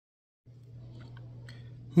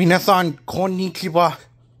Minasan konnichiwa.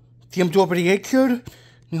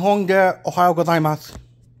 Nihon de ohayou gozaimasu.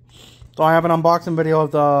 So I have an unboxing video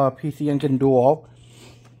of the PC Engine Duo.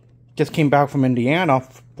 Just came back from Indiana,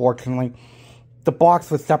 fortunately. The box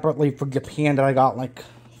was separately for Japan that I got like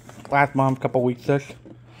last month, couple weeks-ish.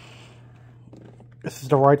 This is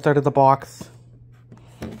the right side of the box.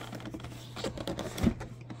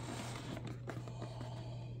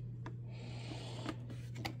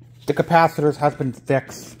 The capacitors has been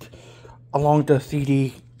fixed, along the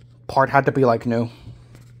CD part had to be like new.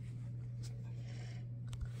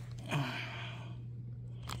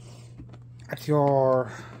 That's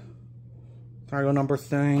your serial number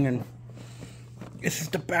thing, and this is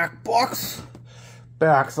the back box.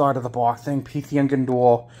 Back side of the box thing, PC Engine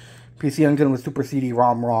Duo. PC Engine with Super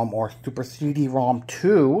CD-ROM or Super CD-ROM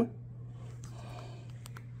 2.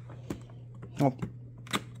 Oh.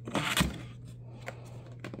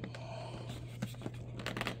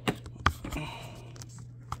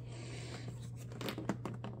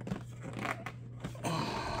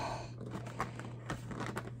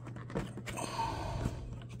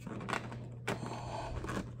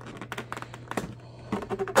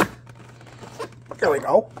 There we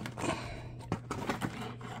go.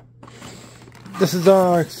 This is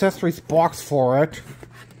the accessories box for it.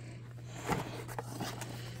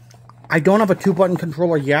 I don't have a 2-button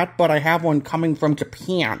controller yet, but I have one coming from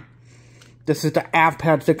Japan. This is the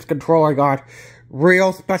AvPad 6 controller I got.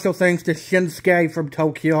 Real special thanks to Shinsuke from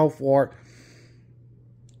Tokyo for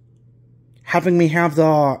having me have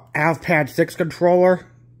the AvPad 6 controller.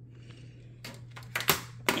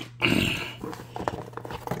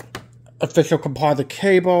 Official composite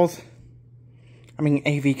cables.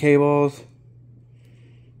 AV cables.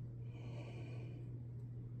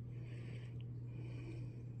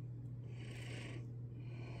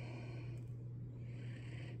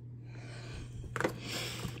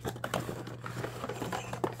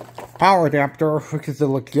 Power adapter, which is the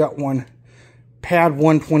legit one. Pad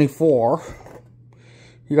 124.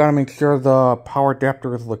 You gotta make sure the power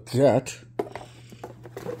adapter is legit.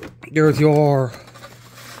 There's your...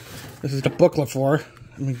 This is the booklet for it.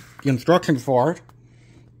 The instructions for it.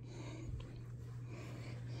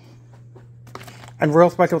 And real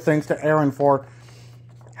special thanks to Aaron for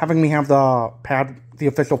having me have the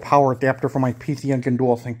official power adapter for my PC Engine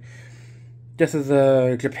Duo thing. This is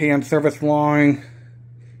a Japan service line.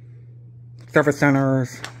 Service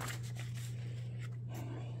centers.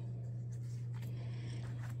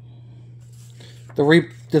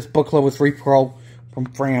 This booklet was repro from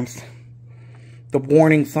France. The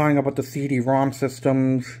warning sign about the CD-ROM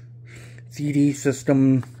systems, CD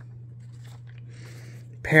system,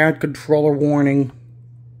 pad controller warning,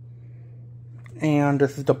 and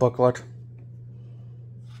this is the booklet.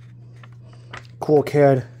 Cool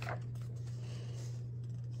kid.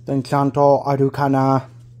 Denchanto Arukana.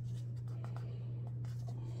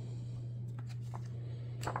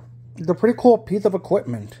 It's a pretty cool piece of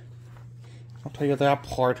equipment. I'll tell you that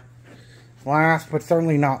part. Last but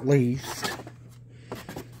certainly not least,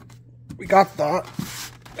 we got the...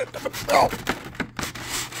 Oh.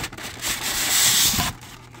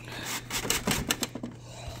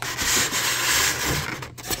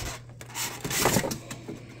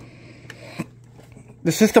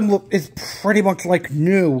 The system is pretty much like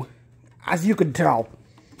new, as you can tell.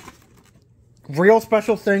 Real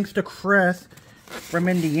special thanks to Chris from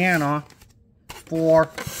Indiana for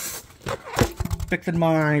fixing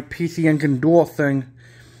my PC Engine Duo thing.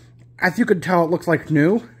 As you can tell, it looks like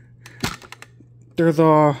new. There's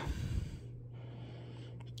a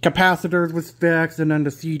capacitor was fixed, and then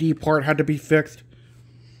the CD part had to be fixed.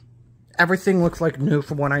 Everything looks like new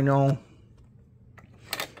from what I know,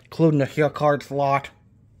 including the hair card slot.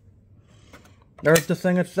 There's the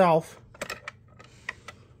thing itself.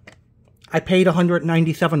 I paid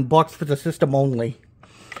 $197 for the system only.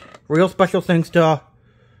 Real special thanks to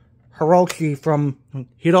Hhiroshi from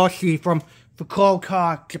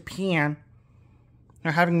Fukuoka, Japan.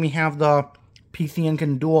 They're having me have the PC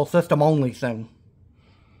Engine Dual system only thing.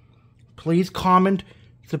 Please comment,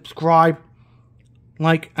 subscribe,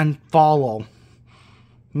 like, and follow.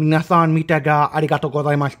 Minasan mite ga arigatou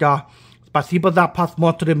gozaimashita. Spasibo za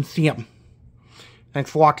посмотрим всем. Thanks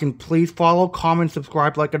for watching. Please follow, comment,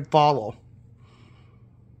 subscribe, like, and follow.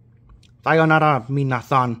 Sayonara,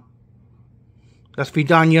 minasan. До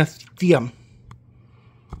свидания всем.